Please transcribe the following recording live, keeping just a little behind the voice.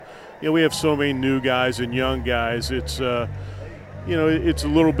we have so many new guys and young guys. It's it's a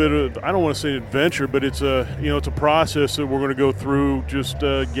little bit of, I don't want to say adventure, but it's it's a process that we're going to go through, just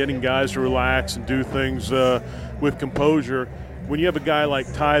getting guys to relax and do things with composure. When you have a guy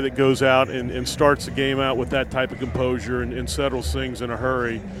like Ty that goes out and starts the game out with that type of composure and settles things in a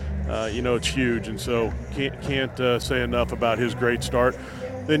hurry, it's huge. And so can't say enough about his great start.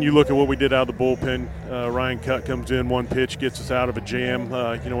 Then you look at what we did out of the bullpen. Ryan Cutt comes in, one pitch, gets us out of a jam.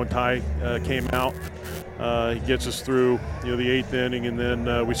 When Ty came out, he gets us through, the eighth inning, and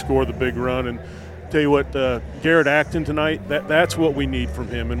then we score the big run. And tell you what, Garrett Acton tonight, that's what we need from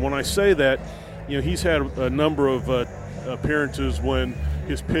him. And when I say that, he's had a number of appearances when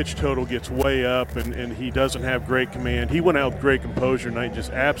his pitch total gets way up and he doesn't have great command. He went out with great composure tonight and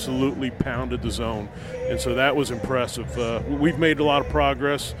just absolutely pounded the zone. And so that was impressive. We've made a lot of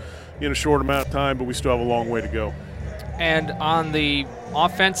progress in a short amount of time, but we still have a long way to go. And on the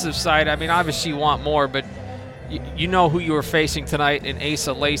offensive side, I mean, obviously you want more, but you know who you were facing tonight in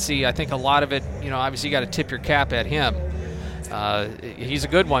Asa Lacy. I think a lot of it, obviously you got to tip your cap at him. He's a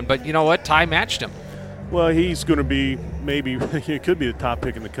good one, but you know what? Ty matched him. Well, he's going to be he could be the top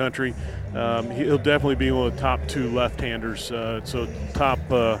pick in the country. He'll definitely be one of the top two left-handers, so top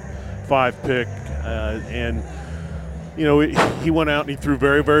 5 pick. And he went out and he threw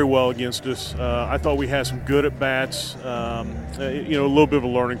very, very well against us. I thought we had some good at-bats. A little bit of a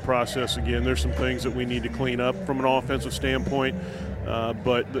learning process again. There's some things that we need to clean up from an offensive standpoint.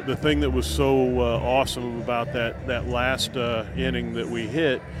 But the thing that was so awesome about that last inning that we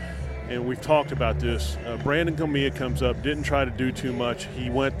hit, and we've talked about this, Brandon Comia comes up, didn't try to do too much. He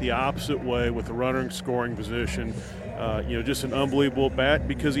went the opposite way with the runner in scoring position. Just an unbelievable bat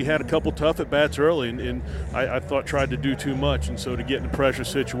because he had a couple tough at-bats early and I thought tried to do too much. And so to get in a pressure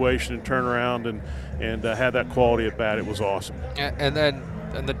situation and turn around and have that quality at-bat, it was awesome. And then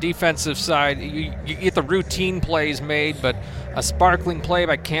on the defensive side, you get the routine plays made, but a sparkling play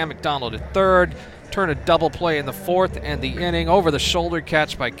by Cam McDonald at third, turn a double play in the fourth and the inning, over-the-shoulder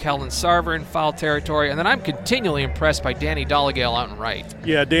catch by Kellen Sarver in foul territory, and then I'm continually impressed by Danny Dollagale out and right.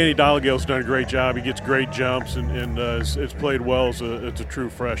 Yeah, Danny Dollagale's done a great job. He gets great jumps and has played well as a true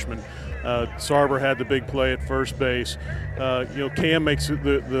freshman. Sarver had the big play at first base. Cam makes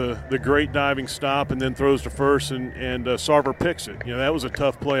the great diving stop and then throws to first, and Sarver picks it. That was a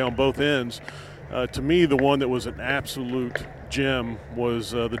tough play on both ends. To me, the one that was an absolute gem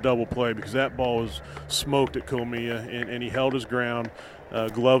was the double play because that ball was smoked at Comia, and he held his ground,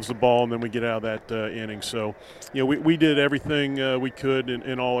 gloves the ball, and then we get out of that inning. So, we did everything we could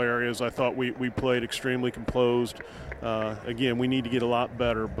in all areas. I thought we played extremely composed. Again, we need to get a lot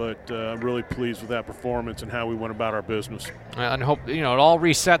better, but I'm really pleased with that performance and how we went about our business. And hope it all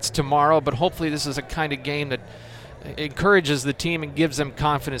resets tomorrow, but hopefully this is a kind of game that encourages the team and gives them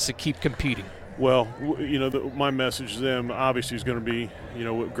confidence to keep competing. Well, my message to them obviously is going to be,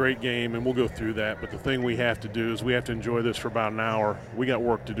 a great game, and we'll go through that. But the thing we have to do is we have to enjoy this for about an hour. We got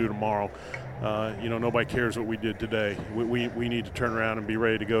work to do tomorrow. Nobody cares what we did today. We need to turn around and be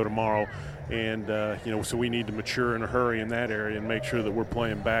ready to go tomorrow. And, so we need to mature in a hurry in that area and make sure that we're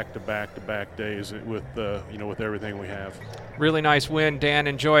playing back-to-back days with everything we have. Really nice win, Dan.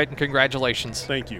 Enjoy it, and congratulations. Thank you.